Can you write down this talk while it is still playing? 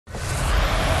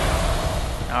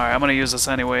Alright, I'm gonna use this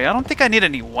anyway. I don't think I need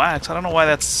any wax. I don't know why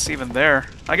that's even there.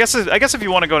 I guess if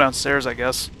you want to go downstairs, I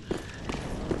guess.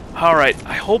 Alright,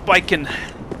 I hope I can...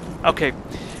 Okay.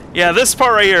 Yeah, this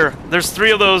part right here. There's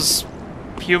 3 of those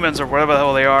humans or whatever the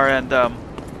hell they are, and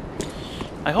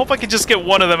I hope I can just get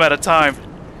one of them at a time.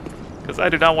 Because I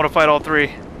do not want to fight all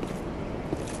 3.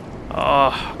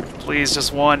 Oh, please,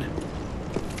 just one.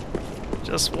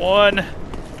 Just one.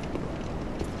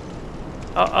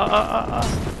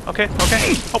 Okay,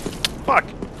 okay. Oh, fuck.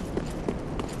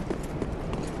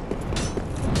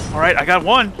 Alright, I got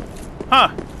one. Huh.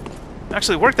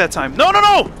 Actually worked that time. No, no,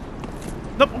 no!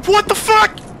 No, what the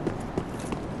fuck?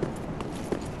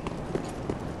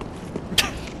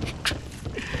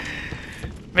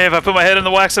 Man, if I put my head in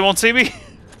the wax, they won't see me?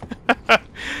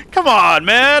 Come on,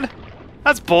 man!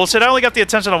 That's bullshit. I only got the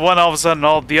attention of one, all of a sudden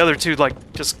all the other 2,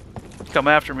 like, just come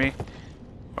after me.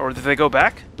 Or did they go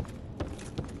back?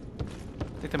 I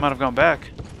think they might have gone back.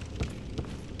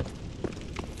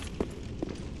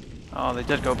 Oh, they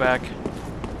did go back.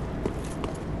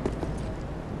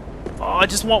 Oh, I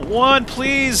just want one,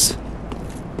 please!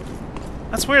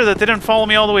 That's weird that they didn't follow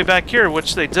me all the way back here,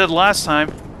 which they did last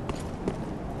time.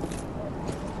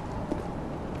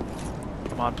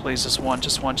 Come on, please, just one,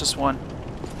 just one, just one.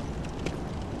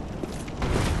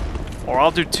 Or I'll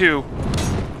do 2.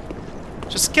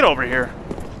 Just get over here.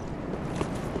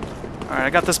 Alright, I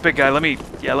got this big guy. Let me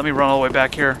run all the way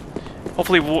back here.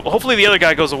 Hopefully the other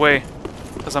guy goes away.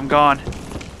 Because I'm gone.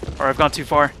 Or I've gone too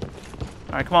far.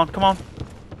 Alright, come on, come on.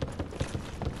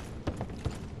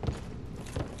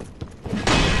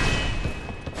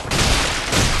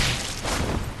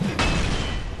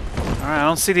 Alright, I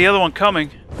don't see the other one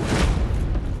coming.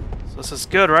 So this is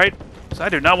good, right? Because I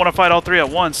do not want to fight all 3 at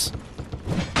once.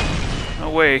 No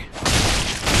way.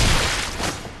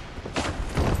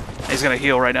 He's gonna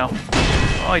heal right now.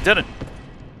 Oh, he didn't.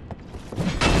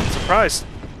 Surprised.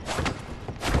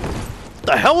 What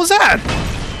the hell was that?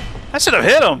 I should have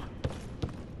hit him.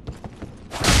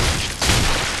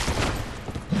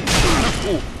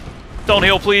 Ooh. Don't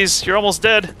heal, please. You're almost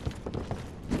dead.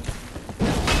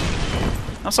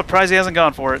 I'm surprised he hasn't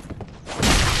gone for it.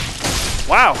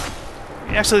 Wow.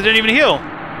 He actually didn't even heal.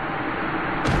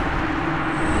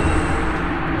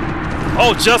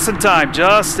 Oh, just in time.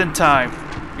 Just in time.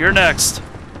 You're next.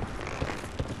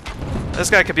 This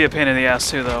guy could be a pain in the ass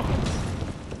too, though.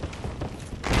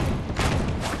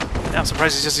 Yeah, I'm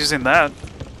surprised he's just using that.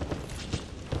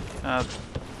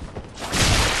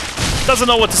 Doesn't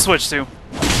know what to switch to.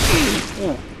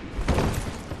 Ooh.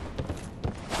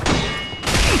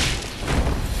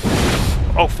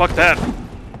 Oh, fuck that.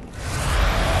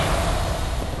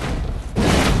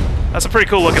 That's a pretty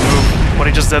cool looking move, what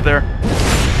he just did there.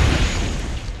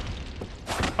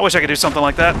 I wish I could do something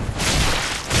like that.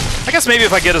 I guess maybe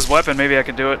if I get his weapon, maybe I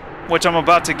can do it. Which I'm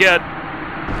about to get.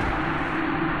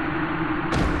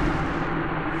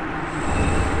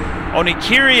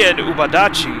 Onikiri and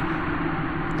Ubadachi.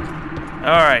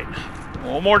 Alright.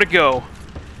 One more to go.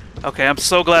 Okay, I'm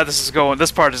so glad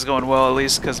this part is going well, at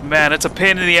least, because, man, it's a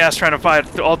pain in the ass trying to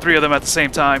fight all 3 of them at the same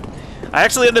time. I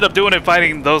actually ended up doing it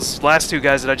fighting those last 2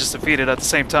 guys that I just defeated at the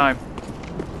same time.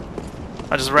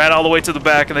 I just ran all the way to the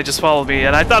back and they just followed me,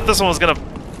 and I thought this one was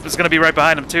gonna be right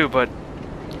behind him too, but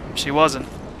she wasn't.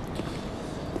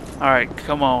 Alright,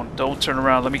 come on, don't turn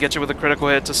around. Let me get you with a critical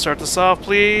hit to start this off,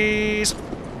 please.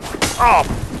 Oh!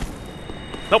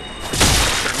 Nope.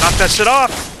 Better knock that shit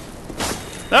off.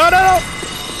 No, no, no!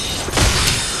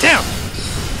 Damn!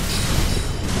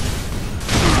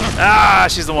 Ah,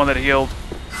 she's the one that healed.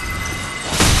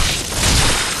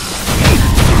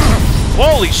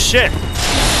 Holy shit!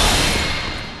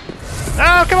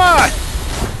 Oh, come on!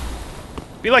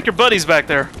 Be like your buddies back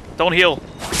there. Don't heal.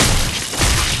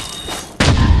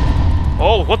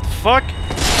 Oh, what the fuck?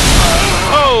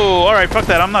 Oh, alright, fuck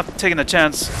that. I'm not taking a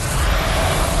chance.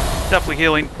 Definitely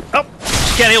healing. Oh,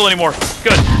 she can't heal anymore.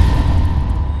 Good.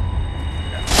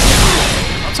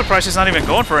 I'm surprised she's not even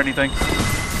going for anything.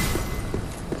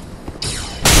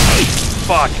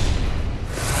 Fuck.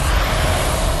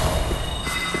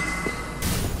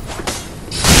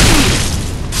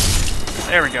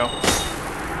 There we go.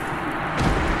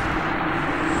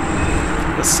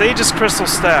 The Sage's Crystal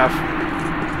Staff.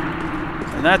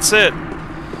 And that's it.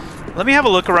 Let me have a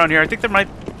look around here. I think there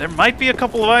might be a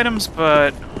couple of items,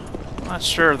 but I'm not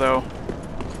sure though.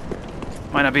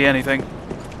 Might not be anything.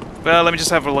 Well, let me just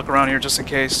have a look around here just in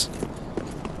case.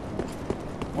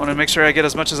 Want to make sure I get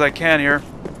as much as I can here.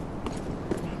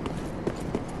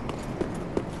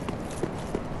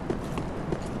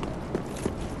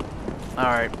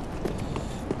 Alright.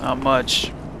 Not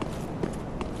much.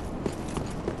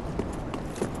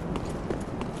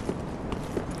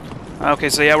 Okay,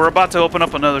 so yeah, we're about to open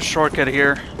up another shortcut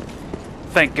here.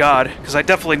 Thank God, because I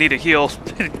definitely need a heal.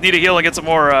 Need a heal and get some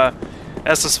more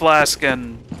Estus Flask,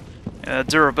 and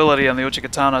durability on the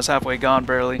Uchikatana is halfway gone,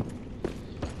 barely.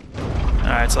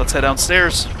 Alright, so let's head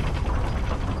downstairs.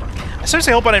 I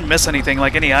seriously hope I didn't miss anything,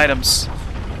 like any items.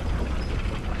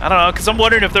 I don't know, because I'm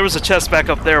wondering if there was a chest back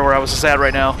up there where I was just at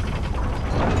right now.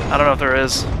 I don't know if there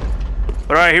is.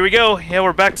 But alright, here we go. Yeah,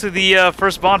 we're back to the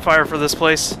first bonfire for this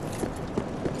place.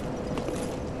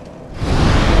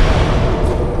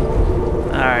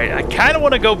 Alright, I kind of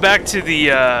want to go back to the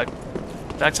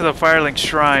Firelink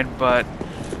Shrine, but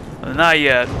not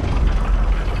yet.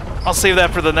 I'll save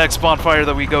that for the next bonfire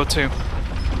that we go to.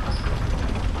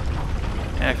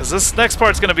 Yeah, because this next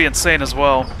part's going to be insane as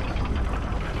well.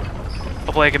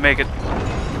 Hopefully I can make it.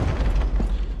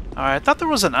 Alright, I thought there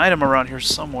was an item around here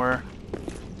somewhere.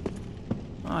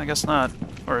 Oh, I guess not.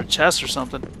 Or a chest or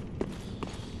something.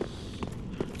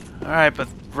 Alright, but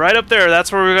right up there,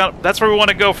 that's where we want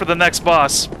to go for the next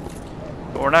boss.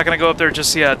 But we're not going to go up there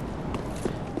just yet.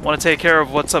 Want to take care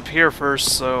of what's up here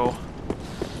first, so...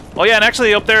 Oh yeah, and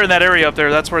actually up there in that area up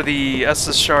there, that's where the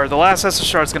Estus Shard, the last Estus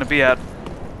Shard is going to be at.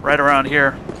 Right around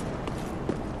here.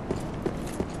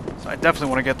 So I definitely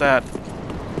want to get that.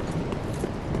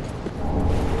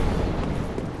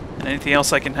 And anything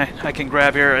else I can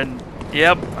grab here, and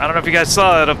yep, I don't know if you guys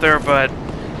saw that up there, but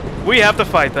we have to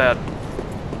fight that.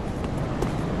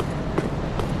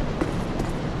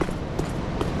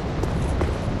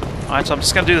 Alright, so I'm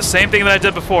just gonna do the same thing that I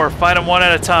did before, fight them one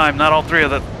at a time, not all three of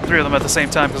them at the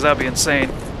same time, because that'd be insane.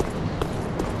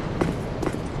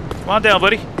 Come on down,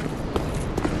 buddy.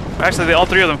 Actually, all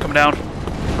three of them come down.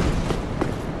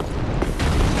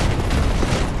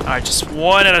 Alright, just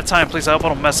one at a time, please. I hope I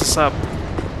don't mess this up.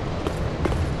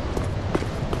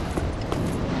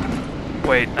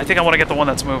 Wait, I think I want to get the one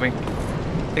that's moving.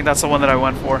 I think that's the one that I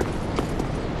went for.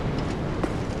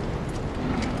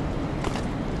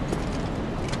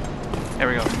 There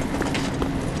we go.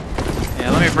 Yeah,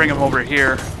 let me bring him over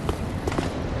here.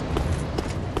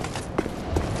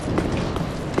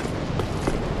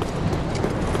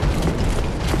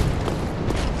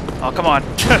 Oh, come on.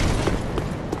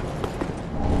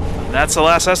 That's the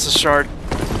last Estus Shard.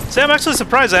 See, I'm actually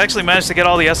surprised I actually managed to get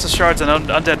all the Estus Shards and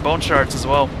Undead Bone Shards as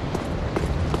well.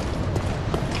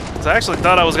 Because I actually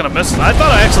thought I was going to miss... I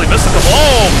thought I actually missed a couple...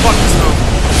 Oh, fuck this move.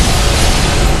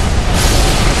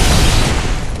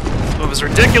 This move is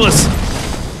ridiculous.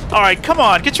 Alright, come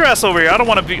on. Get your ass over here. I don't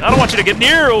want you to get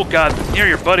near... Oh, God. Near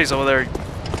your buddies over there, you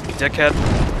dickhead.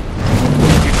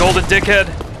 You golden dickhead.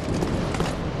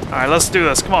 Alright, let's do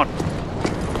this. Come on.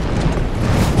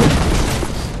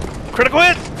 Critical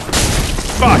hit!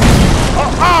 Fuck!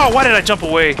 Oh, why did I jump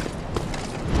away?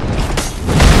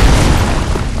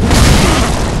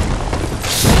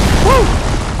 Woo!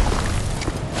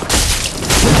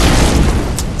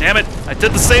 Damn it! I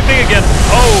did the same thing again.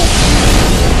 Oh!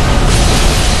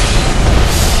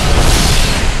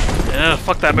 Yeah,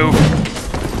 fuck that move.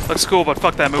 Looks cool, but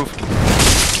fuck that move.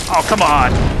 Oh, come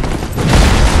on!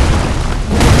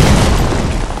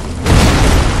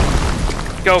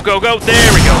 Go, go, go!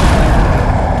 There we go!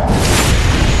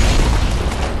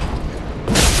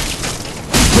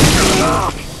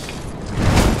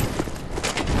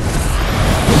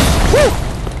 Woo!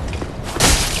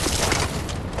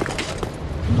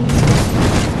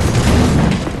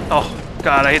 Oh,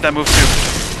 God, I hate that move too.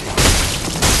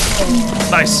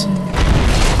 Nice.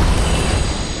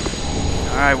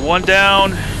 Alright, one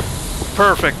down.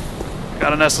 Perfect.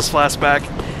 Got an Estus Flask back.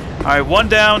 Alright, one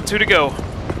down, two to go.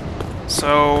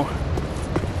 So,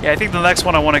 yeah, I think the next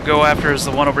one I want to go after is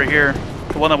the one over here.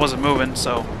 The one that wasn't moving,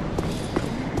 so...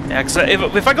 Yeah, because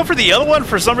if I go for the other one,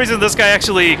 for some reason this guy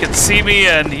actually can see me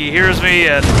and he hears me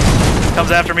and comes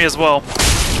after me as well.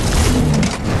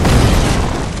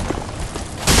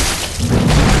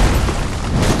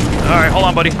 Alright, hold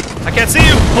on, buddy. I can't see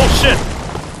you! Oh, shit!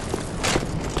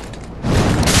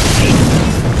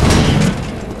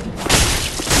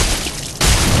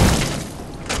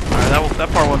 Alright, that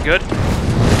part went good.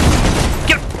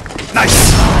 Get him!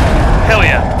 Nice! Hell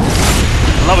yeah!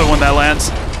 Love it when that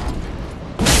lands.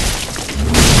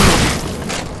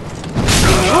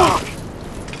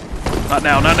 Not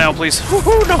now, not now, please.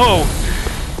 Woohoo, no!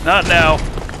 Not now.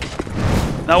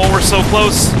 Not when we're so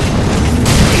close.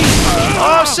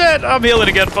 Oh shit! I'm healing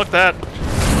again, fuck that.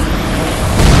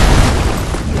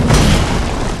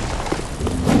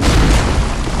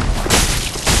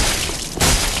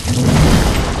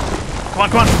 Come on,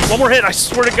 come on, one more hit, I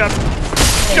swear to God.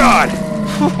 God!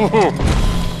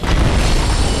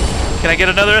 Can I get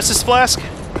another Estus Flask?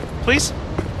 Please?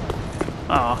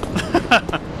 Aw.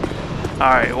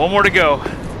 Alright, one more to go.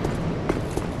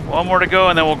 One more to go,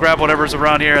 and then we'll grab whatever's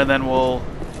around here, and then we'll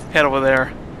head over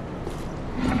there.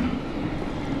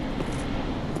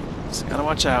 Just gotta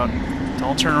watch out.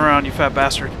 Don't turn around, you fat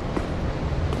bastard.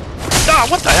 Ah,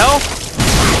 what the hell?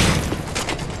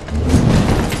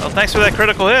 Well, thanks for that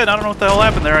critical hit. I don't know what the hell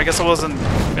happened there. I guess I wasn't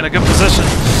in a good position.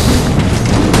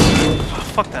 Oh,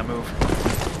 fuck that move.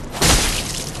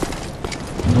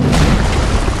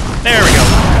 There we go.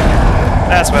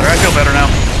 That's better. I feel better now.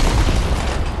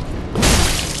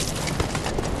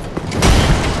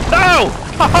 No!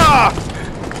 Haha!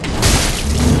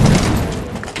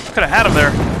 Could have had him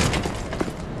there.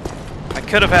 I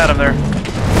could have had him there.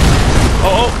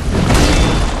 Oh, oh.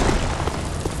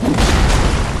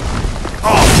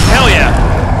 Oh, hell yeah!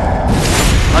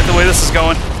 I like the way this is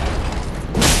going.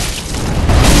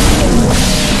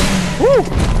 Woo!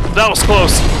 That was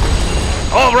close.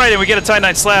 All right, and we get a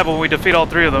Titanite slab when we defeat all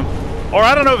three of them. Or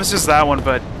I don't know if it's just that one,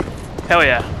 but hell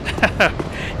yeah.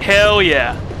 Hell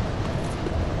yeah.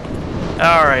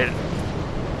 All right.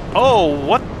 Oh,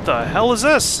 what the hell is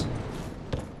this?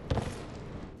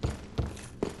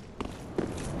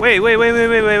 Wait.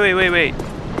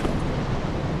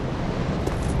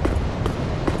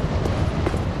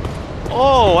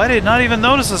 Oh, I did not even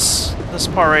notice this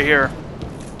part right here.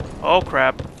 Oh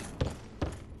crap.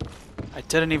 I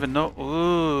didn't even know.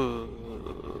 Ooh.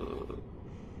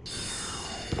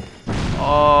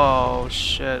 Oh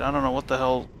shit, I don't know what the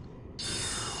hell.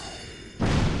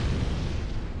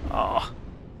 Oh.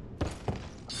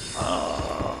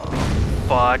 Oh,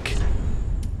 fuck.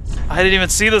 I didn't even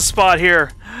see the spot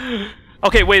here.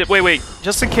 Okay, wait.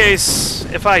 Just in case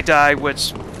if I die,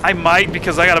 which I might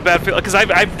because I got a bad feeling, because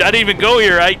I didn't even go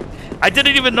here. I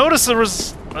didn't even notice there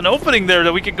was an opening there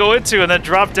that we could go into and then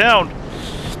drop down.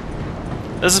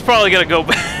 This is probably gonna go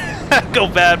go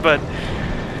bad, but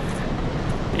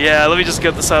yeah, let me just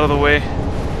get this out of the way.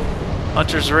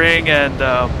 Hunter's Ring and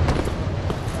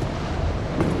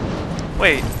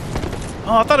wait.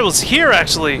 Oh, I thought it was here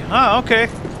actually. Oh, okay.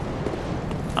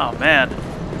 Oh man.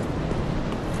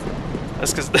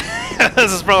 That's because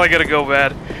this is probably gonna go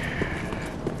bad.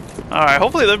 Alright,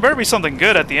 hopefully there better be something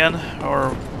good at the end, or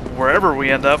wherever we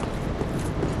end up.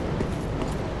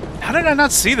 How did I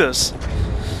not see this?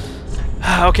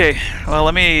 Okay, well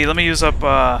let me use up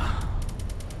I'm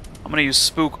gonna use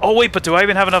Spook. Oh wait, but do I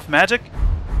even have enough magic?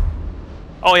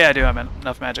 Oh yeah, I do have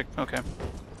enough magic. Okay.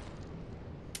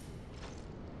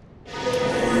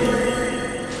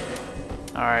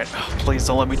 Alright, oh, please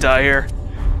don't let me die here.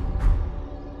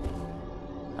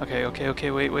 Okay,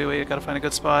 wait, I gotta find a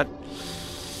good spot.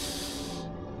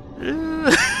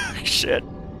 Shit.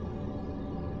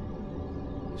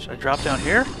 Should I drop down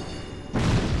here?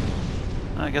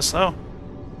 I guess so.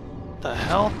 What the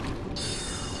hell?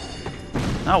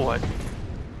 Now what?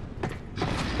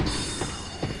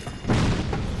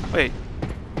 Wait.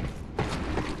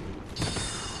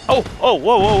 Oh,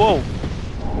 whoa.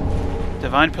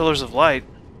 Divine Pillars of Light.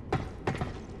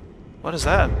 What is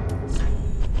that?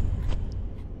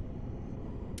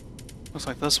 Looks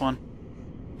like this one.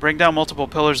 Bring down multiple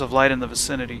pillars of light in the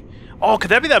vicinity. Oh, could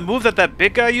that be that move that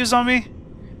big guy used on me?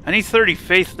 I need 30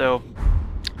 faith, though.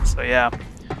 So, yeah.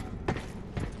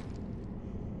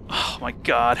 Oh, my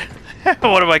God.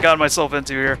 What have I gotten myself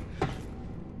into here?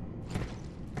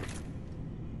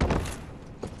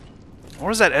 Where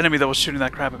was that enemy that was shooting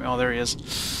that crap at me? Oh, there he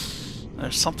is.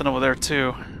 There's something over there,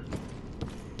 too.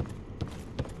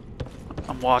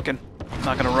 I'm walking. I'm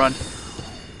not gonna run.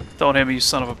 Don't hit me, you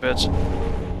son of a bitch.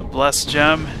 A blessed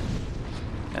gem.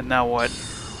 And now what?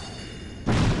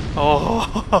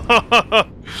 Oh!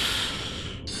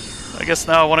 I guess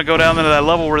now I want to go down into that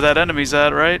level where that enemy's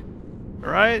at, right?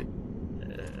 Right?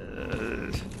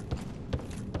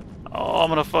 Oh, I'm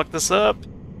gonna fuck this up.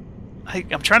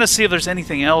 I'm trying to see if there's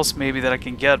anything else maybe that I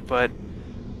can get, but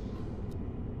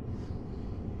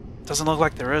doesn't look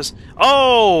like there is.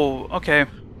 Oh! Okay.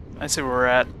 I see where we're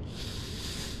at.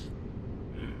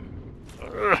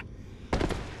 Ugh.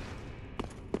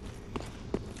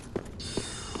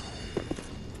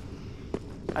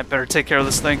 I better take care of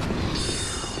this thing.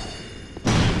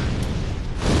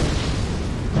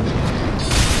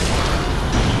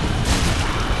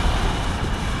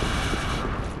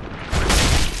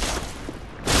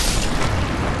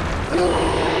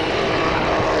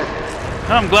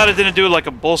 I'm glad I didn't do like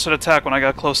a bullshit attack when I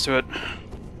got close to it.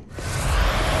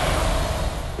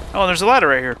 Oh, there's a ladder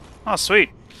right here. Oh, sweet.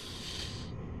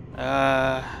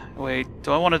 Wait,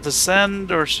 do I want to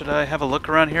descend or should I have a look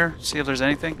around here? See if there's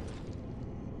anything?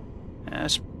 Yeah, I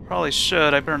probably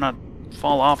should. I better not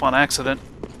fall off on accident.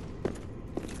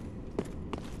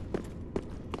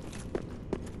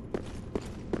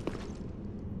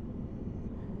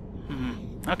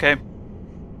 Okay.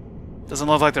 Doesn't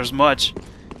look like there's much.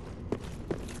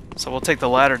 So we'll take the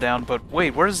ladder down, but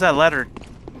wait, where does that ladder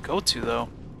go to, though?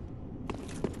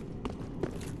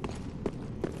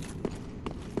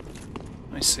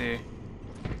 Let me see.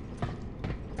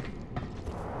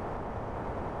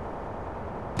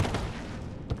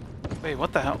 Wait,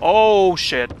 what the hell? Oh,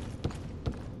 shit.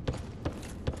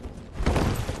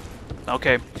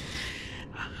 Okay.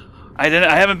 I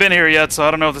haven't been here yet, so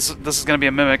I don't know if this is gonna be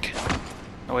a mimic.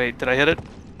 Oh wait, did I hit it?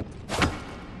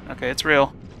 Okay, it's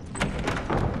real.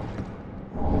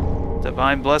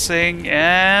 Divine blessing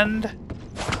and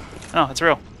oh, it's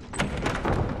real.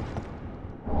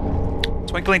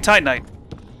 Twinkling Titanite.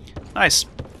 Nice.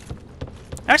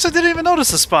 Actually, didn't even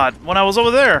notice the spot when I was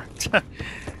over there.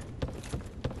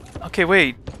 Okay,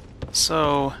 wait.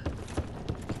 So,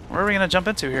 where are we gonna jump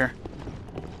into here?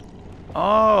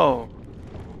 Oh.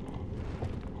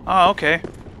 Oh, okay.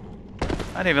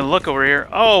 I didn't even look over here.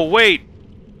 Oh, wait.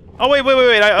 Oh, wait.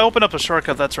 I opened up a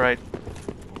shortcut, that's right.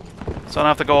 So I don't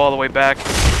have to go all the way back.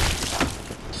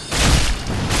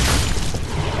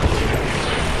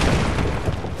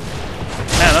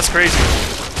 Man, that's crazy.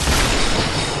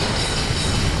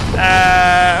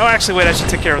 Oh, actually, wait, I should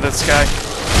take care of this guy.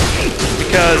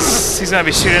 Because he's gonna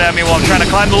be shooting at me while I'm trying to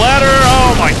climb the ladder.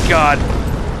 Oh my god.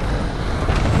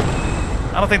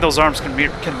 I don't think those arms can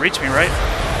reach me, right?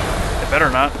 They better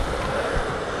not.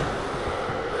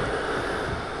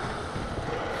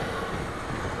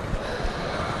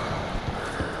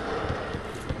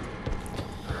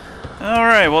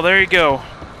 Alright, well there you go.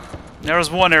 There was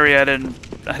one area I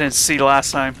didn't see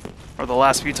last time. Or the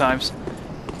last few times.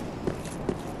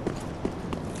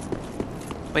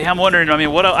 But yeah, I'm wondering, I mean,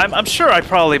 I'm sure I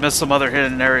probably missed some other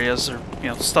hidden areas or, you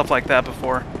know, stuff like that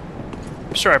before.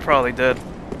 I'm sure I probably did.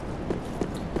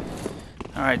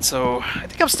 Alright, so I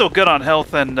think I'm still good on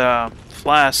health and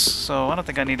flasks, so I don't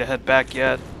think I need to head back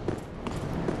yet.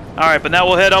 Alright, but now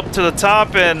we'll head up to the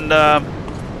top and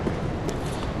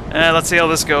let's see how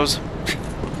this goes.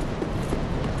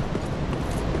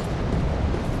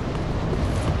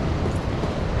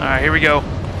 Alright, here we go.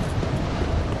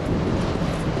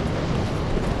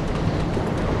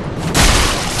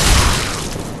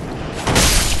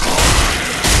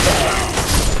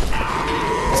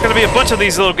 There's gonna be a bunch of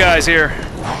these little guys here.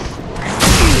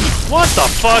 What the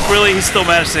fuck? Really? He still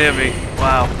managed to hit me.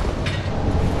 Wow.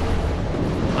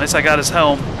 At least I got his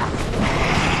helm.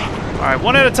 Alright,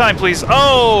 one at a time, please.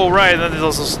 Oh, right. And then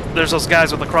there's those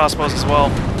guys with the crossbows as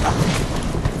well.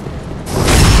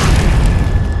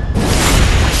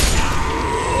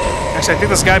 Actually, I think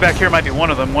this guy back here might be one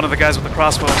of them. One of the guys with the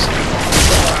crossbows.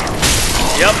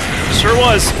 Yep, sure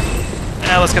was.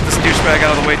 Now let's get this douchebag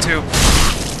out of the way, too.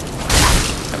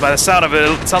 And by the sound of it,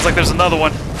 it sounds like there's another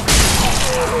one.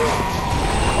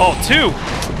 Oh, two!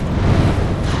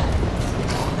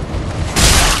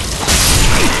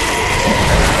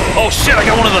 Oh shit, I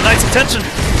got one of the Knights' attention!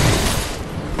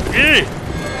 Ew.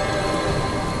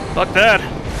 Fuck that.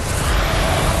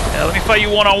 Yeah, let me fight you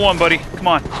one-on-one, buddy. Come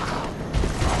on.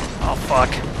 Oh, fuck.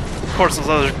 Of course those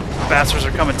other bastards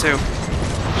are coming, too.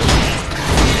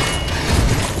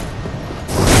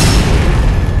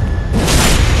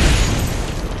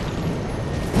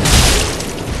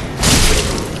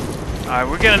 Alright,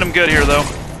 we're getting him good here, though.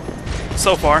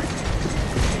 So far.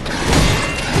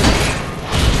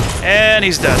 And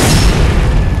he's dead.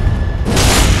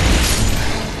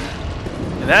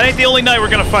 And that ain't the only knight we're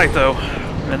gonna fight, though.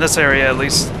 In this area, at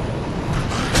least.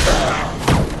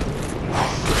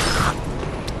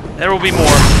 There will be more.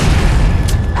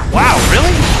 Wow,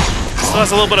 really? Still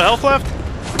has a little bit of health left?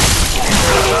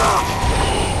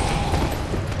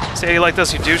 Say how you like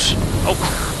this, you douche. Oh,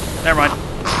 never mind.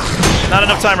 Not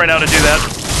enough time right now to do that.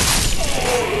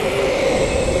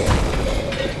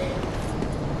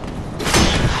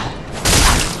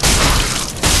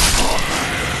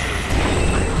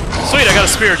 Sweet, I got a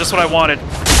spear, just what I wanted.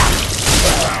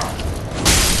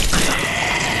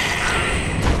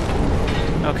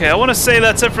 Okay, I want to say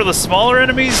that's it for the smaller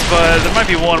enemies, but there might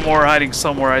be one more hiding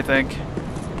somewhere, I think.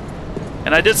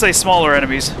 And I did say smaller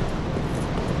enemies.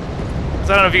 'Cause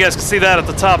I don't know if you guys can see that at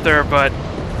the top there, but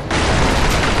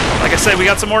like I said, we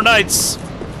got some more knights.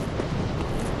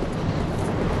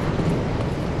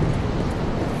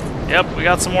 Yep, we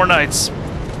got some more knights.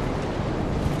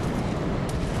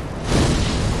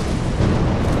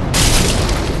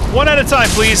 One at a time,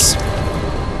 please.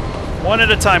 One at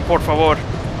a time, por favor.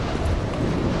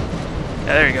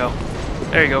 Yeah, there you go.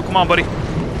 There you go. Come on, buddy.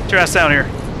 Get your ass down here.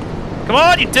 Come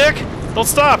on, you dick! Don't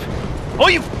stop! Oh,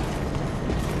 you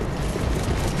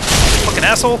fucking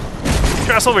asshole! Get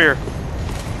your ass over here.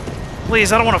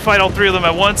 Please, I don't want to fight all three of them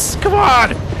at once. Come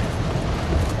on!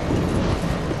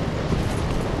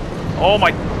 Oh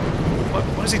my...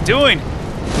 What is he doing?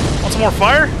 Want some more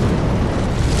fire?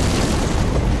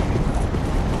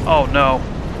 Oh no.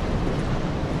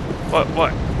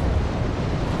 What?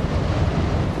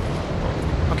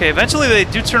 Okay, eventually they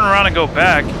do turn around and go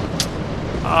back.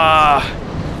 I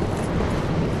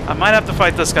might have to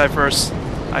fight this guy first.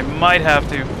 I might have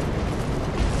to.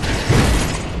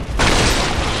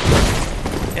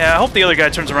 Yeah, I hope the other guy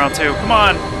turns around too. Come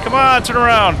on, turn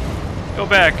around. Go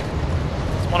back.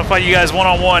 Just want to fight you guys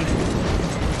one-on-one.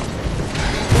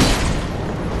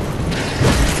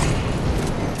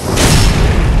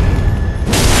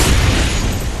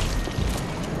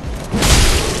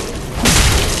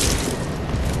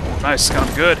 Nice, got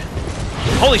him good.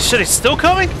 Holy shit, he's still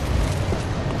coming?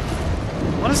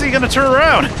 When is he gonna turn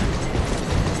around?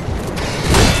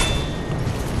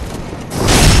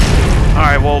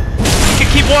 Alright, well, he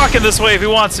can keep walking this way if he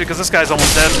wants to, because this guy's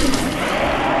almost dead.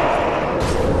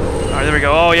 Alright, there we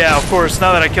go. Oh yeah, of course,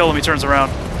 now that I kill him, he turns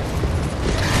around.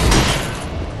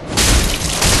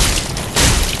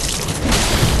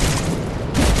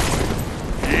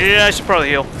 Yeah, I should probably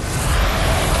heal.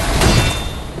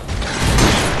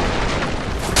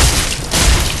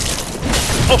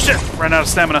 Oh shit! Ran out of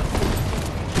stamina.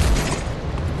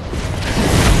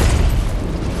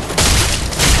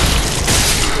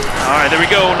 Alright, there we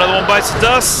go. Another one bites the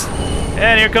dust.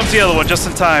 And here comes the other one just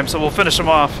in time, so we'll finish him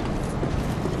off.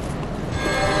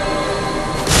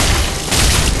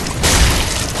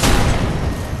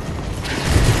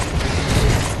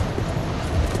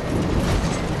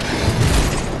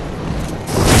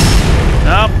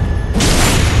 Nope.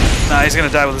 Nah, he's gonna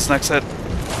die with his next hit.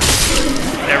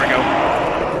 There we go.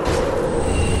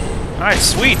 Alright,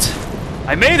 sweet.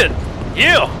 I made it!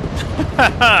 Yeah!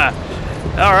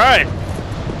 Alright.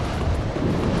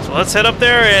 So let's head up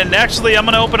there, and actually I'm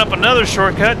going to open up another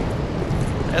shortcut.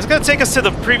 It's going to take us to the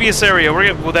previous area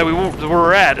that we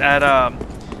were at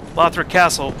Lothric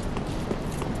Castle.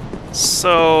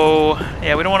 So,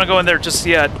 yeah, we don't want to go in there just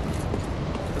yet.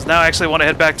 Because now I actually want to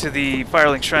head back to the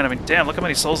Firelink Shrine. I mean, damn, look how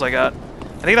many souls I got.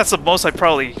 I think that's the most I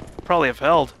probably have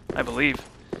held, I believe.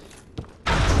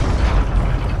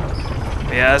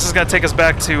 Yeah, this is gonna take us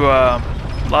back to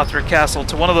Lothric Castle,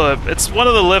 to one of the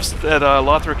lifts at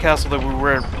Lothric Castle that we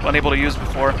were unable to use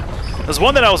before. There's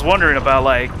one that I was wondering about,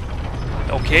 like,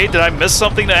 okay, did I miss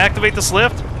something to activate this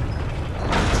lift?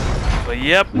 But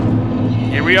yep,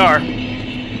 here we are,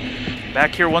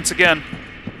 back here once again.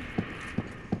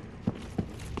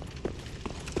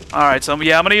 All right, so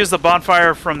yeah, I'm gonna use the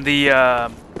bonfire from the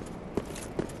that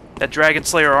Dragon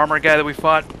Slayer armor guy that we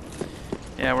fought.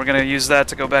 Yeah, we're gonna use that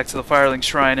to go back to the Firelink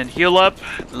Shrine and heal up,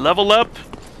 level up,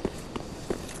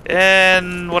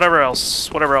 and whatever else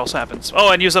happens.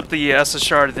 Oh, and use up the Estus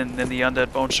Shard and the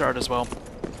Undead Bone Shard as well.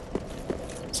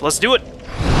 So let's do it.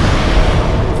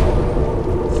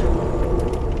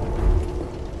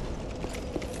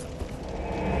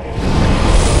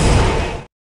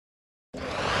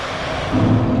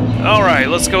 All right,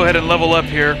 let's go ahead and level up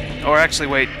here. Or actually,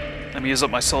 wait. Let me use up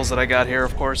my souls that I got here,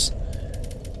 of course.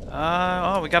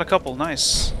 Oh, we got a couple.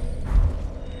 Nice.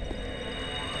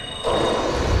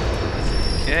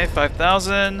 Okay,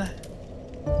 5,000.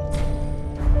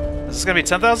 Is this gonna be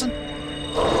 10,000?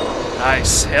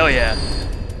 Nice. Hell yeah.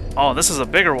 Oh, this is a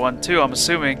bigger one too, I'm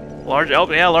assuming. Large,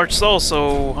 oh, yeah, large soul.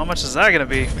 So how much is that gonna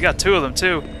be? We got 2 of them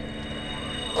too.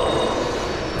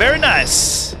 Very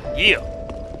nice. Yeah.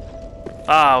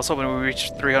 Ah, I was hoping we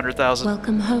reached 300,000.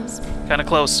 Welcome, host. Kind of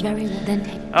close. Very well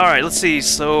then. All right, let's see.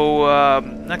 So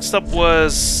next up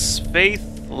was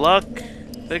faith, luck,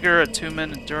 vigor,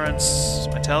 attunement, endurance,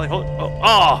 vitality.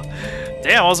 Oh,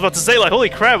 damn! I was about to say, like, holy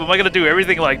crap! Am I gonna do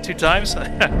everything like 2 times?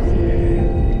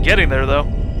 Getting there though.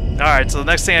 All right, so the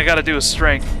next thing I gotta do is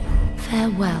strength.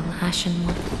 Farewell,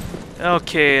 Ashenwood.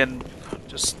 Okay, and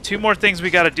just 2 more things we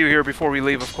gotta do here before we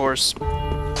leave, of course.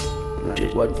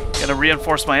 What? Gonna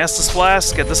reinforce my Estus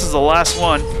Flask, and this is the last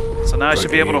one. So now I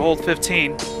should be able to hold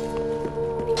 15.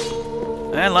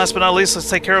 And last but not least, let's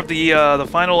take care of the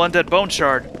final Undead Bone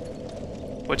Shard,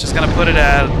 which is gonna put it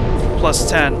at plus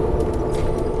 10.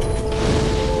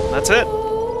 That's it.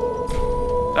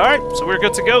 Alright, so we're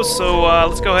good to go, so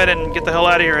let's go ahead and get the hell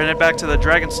out of here and head back to the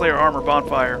Dragon Slayer Armor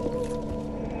Bonfire.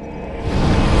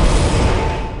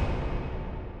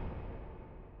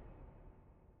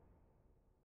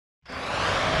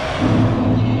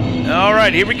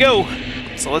 Alright, here we go.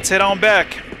 So let's head on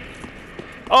back.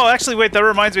 Oh, actually, wait, that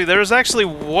reminds me. There's actually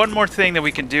one more thing that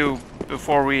we can do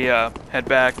before we head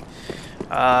back.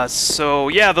 So,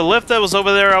 yeah, the lift that was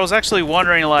over there, I was actually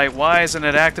wondering, like, why isn't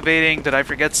it activating? Did I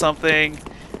forget something?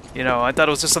 You know, I thought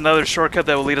it was just another shortcut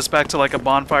that would lead us back to, like, a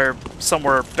bonfire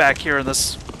somewhere back here in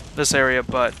this area,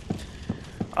 but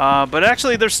But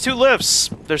actually, there's 2 lifts.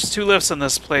 There's 2 lifts in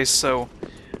this place, so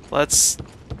let's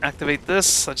activate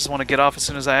this. I just want to get off as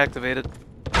soon as I activate it.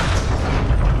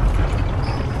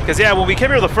 Because, yeah, when we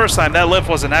came here the first time, that lift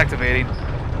wasn't activating.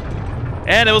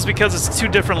 And it was because it's 2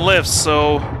 different lifts,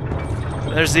 so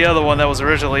there's the other one that was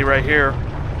originally right here.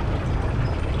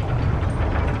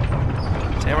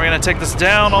 And we're going to take this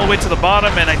down all the way to the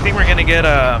bottom, and I think we're going to get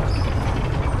a...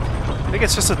 I think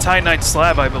it's just a Titanite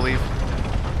slab, I believe.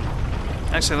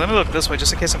 Actually, let me look this way,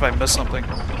 just in case if I miss something.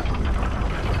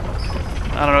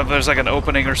 I don't know if there's like an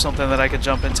opening or something that I could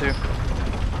jump into.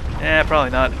 Eh,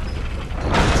 probably not.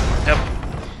 Yep.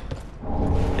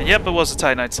 And yep, it was a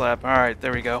Titanite slab. Alright,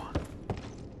 there we go.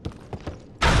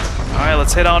 Alright,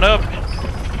 let's head on up.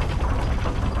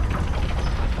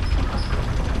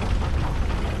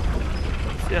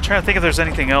 Yeah, I'm trying to think if there's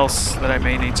anything else that I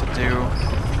may need to do.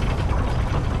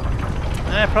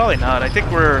 Eh, probably not. I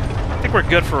think we're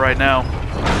good for right now.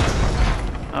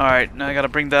 Alright, now I gotta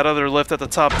bring that other lift at the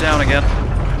top down again.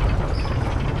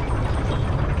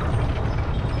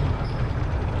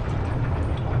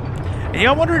 And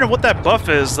yeah, I'm wondering what that buff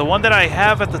is. The one that I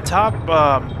have at the top,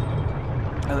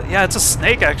 yeah, it's a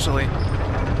snake, actually.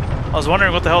 I was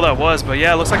wondering what the hell that was, but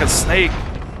yeah, it looks like a snake.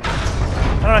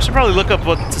 I don't know, I should probably look up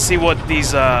to see what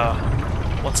these,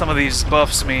 what some of these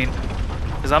buffs mean.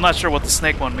 Because I'm not sure what the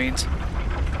snake one means.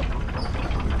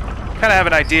 Kind of have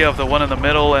an idea of the one in the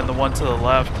middle and the one to the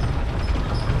left,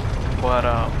 but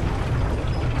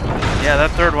yeah,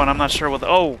 that third one I'm not sure what.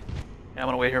 Oh, yeah, I'm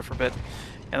gonna wait here for a bit.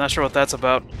 I'm not sure what that's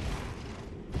about.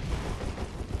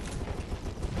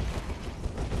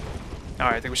 All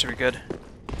right, I think we should be good.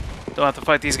 Don't have to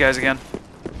fight these guys again.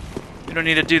 We don't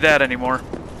need to do that anymore.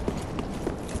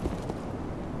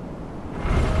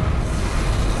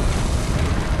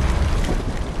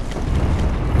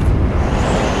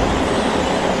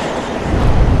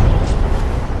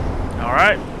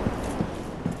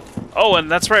 Oh,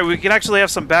 and that's right, we can actually have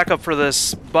some backup for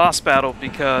this boss battle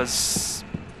because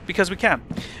we can.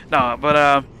 No,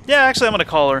 but yeah, actually I'm gonna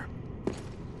call her.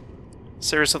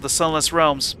 Cirrus of the Sunless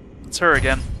Realms. It's her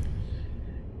again.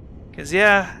 Because,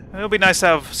 yeah, it'll be nice to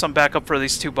have some backup for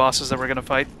these 2 bosses that we're gonna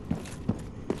fight.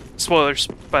 Spoilers,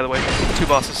 by the way, 2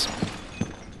 bosses.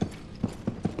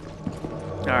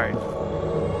 Alright.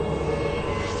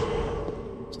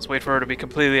 Just wait for her to be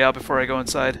completely out before I go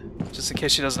inside, just in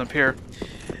case she doesn't appear.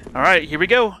 Alright, here we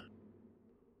go.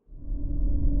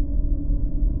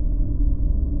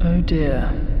 Oh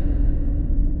dear.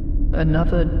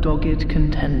 Another dogged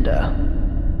contender.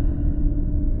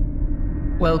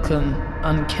 Welcome,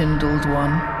 unkindled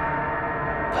one,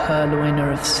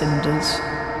 purloiner of cinders.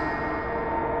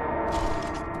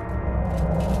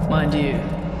 Mind you,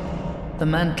 the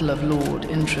mantle of Lord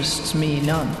interests me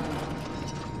none.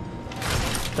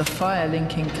 The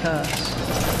fire-linking curse,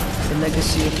 the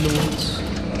legacy of lords,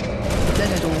 let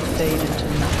it all fade into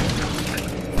nothing.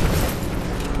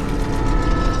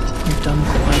 You've done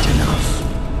quite enough.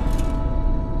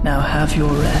 Now have your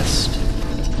rest.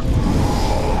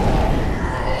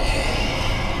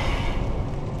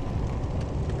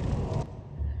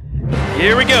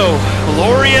 Here we go.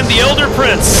 Lorian, the Elder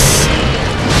Prince.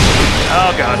 Oh,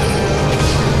 God.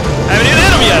 I haven't even hit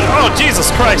him yet. Oh,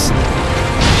 Jesus Christ.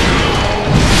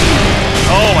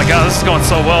 Oh, my God. This is going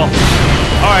so well.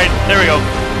 All right. There we go.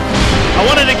 I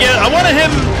wanted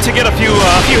him to get a few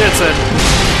hits in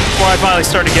before I finally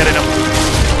started getting him.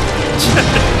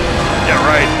 Yeah,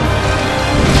 right.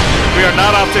 We are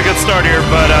not off to a good start here,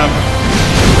 but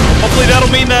hopefully that'll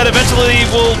mean that eventually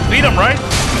we'll beat him, right?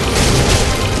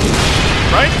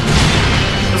 Right?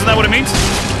 Isn't that what it means?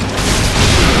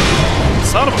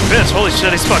 Son of a bitch, holy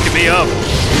shit, he's fucking me up.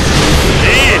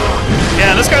 Damn.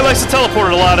 Yeah, this guy likes to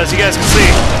teleport a lot, as you guys can see.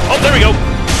 Oh, there we go.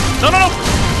 No, no, no.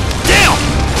 Damn!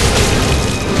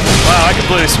 Wow, I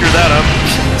completely screwed that up.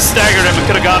 Staggered him and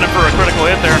could have gone in for a critical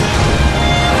hit there.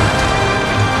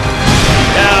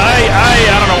 Yeah,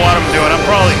 I don't know what I'm doing. I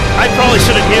probably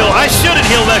shouldn't heal. I shouldn't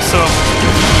heal next to him.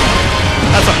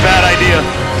 That's a bad idea.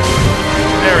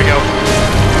 There we go.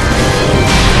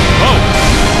 Oh.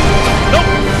 Nope.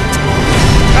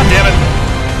 God damn it.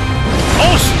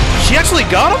 Oh, she actually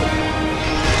got him?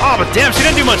 Oh, but damn, she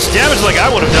didn't do much damage like I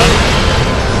would have done.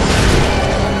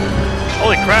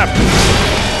 Holy crap.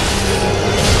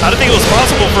 I didn't think it was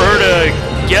possible for her to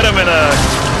get him with a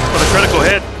critical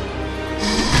hit.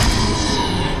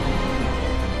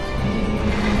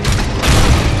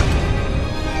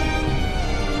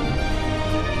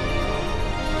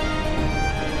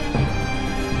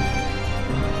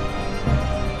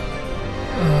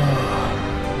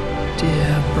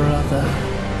 Dear brother,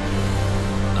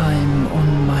 I'm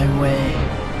on my way.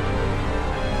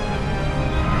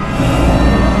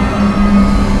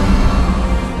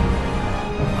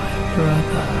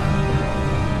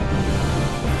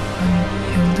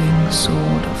 the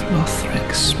sword of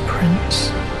Lothric's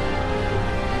prince.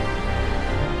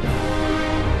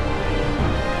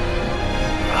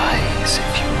 Rise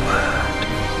if you would,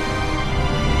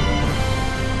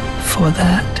 for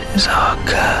that is our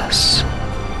curse.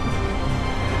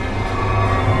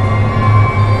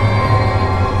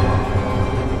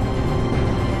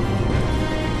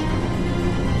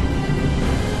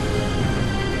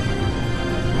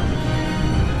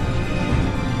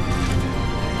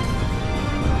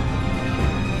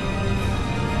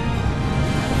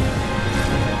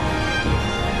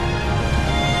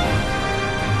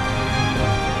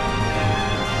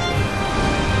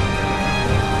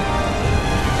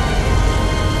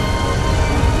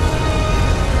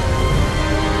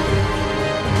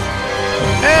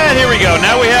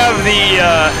 Now we have the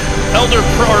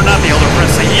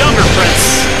the younger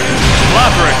prince,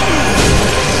 Lothric.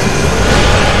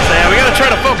 So yeah, we gotta try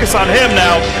to focus on him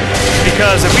now,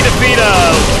 because if we defeat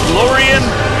Lorian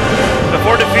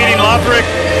before defeating Lothric,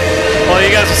 well,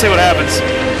 you guys will see what happens.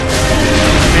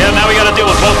 Yeah, now we gotta deal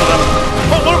with both of them.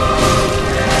 Oh,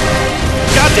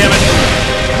 God damn it!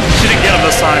 She didn't get him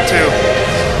this time too.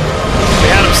 We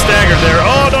had him staggered there.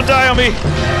 Oh, don't die on me!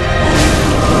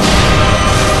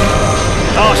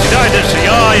 Oh, she died, didn't she?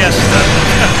 Oh, yes, she did.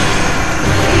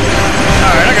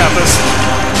 Alright, I got this.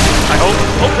 I hope.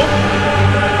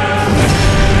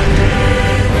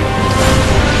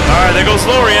 Alright, there goes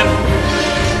Lorian.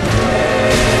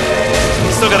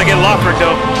 Still gotta get Lothric,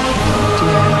 though.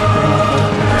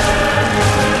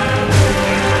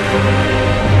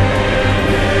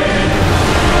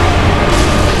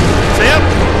 So, yep.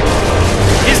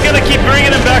 He's gonna keep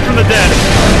bringing him back from the dead.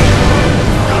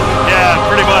 Yeah,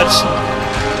 pretty much.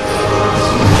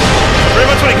 Pretty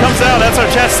much when he comes out, that's our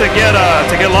chance to get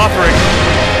Lothric.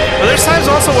 But there's times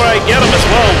also where I get him as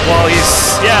well while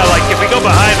he's... Yeah, like if we go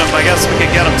behind him, I guess we can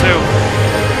get him too.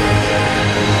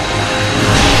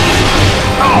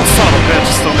 Oh, son of a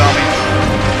bitch, still got me.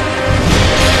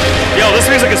 Yo, this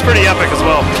music is pretty epic as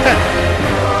well.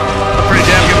 Pretty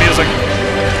damn good music.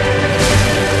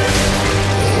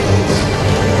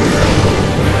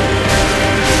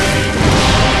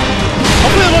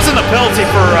 Hopefully it wasn't a penalty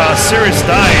for serious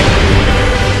dying.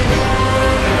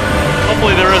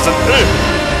 Hopefully there isn't.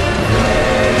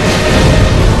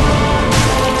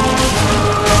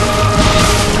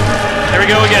 Here we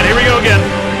go again, here we go again.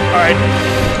 Alright.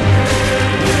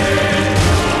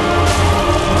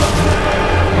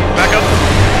 Back up.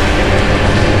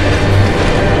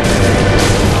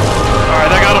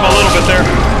 Alright, I got him a little bit there.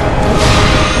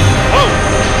 Whoa!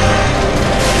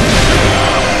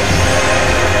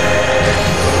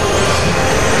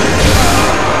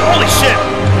 Holy shit!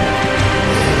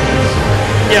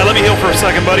 Yeah, let me heal for a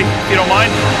second, buddy, if you don't mind.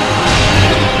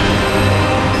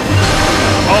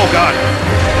 Oh, God.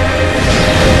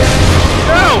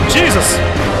 Oh, Jesus!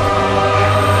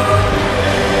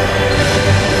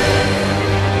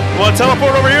 You want to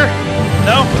teleport over here?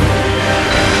 No?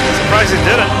 Surprised he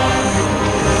didn't.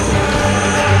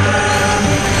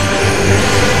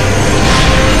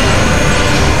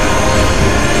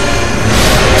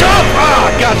 Jump! Ah,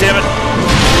 God damn it!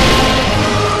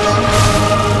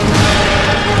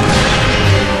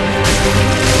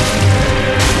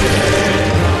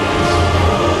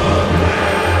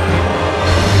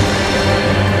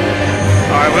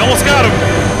 Alright, we almost got him.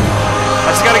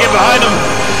 I just gotta get behind him.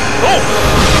 Oh!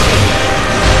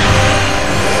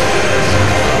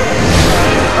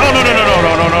 Oh, no,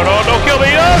 don't kill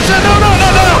me. Oh, shit, no.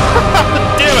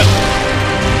 Damn it.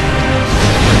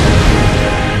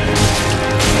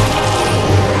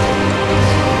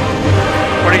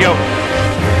 Where'd he go?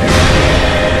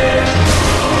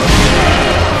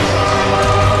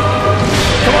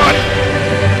 Come on.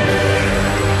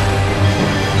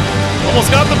 Almost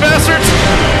got the bastards!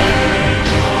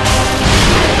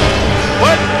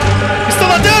 What? He's still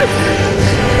not dead?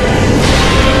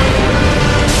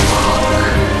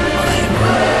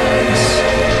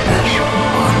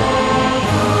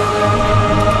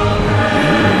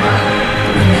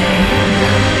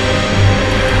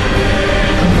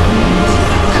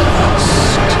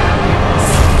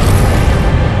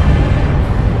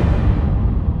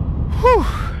 Whew.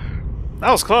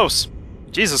 That was close.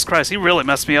 Jesus Christ, he really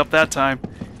messed me up that time.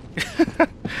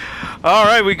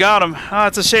 Alright, we got him. Oh,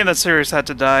 it's a shame that Sirius had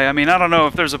to die. I mean, I don't know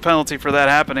if there's a penalty for that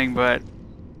happening, but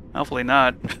hopefully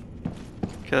not.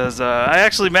 Because I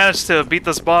actually managed to beat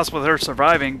this boss with her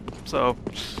surviving, so...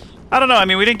 I don't know, I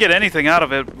mean, we didn't get anything out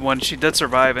of it when she did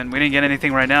survive, and we didn't get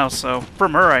anything right now, so...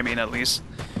 From her, I mean, at least.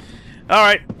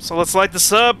 Alright, so let's light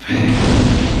this up.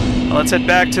 Let's head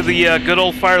back to the good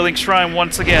old Firelink Shrine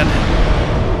once again.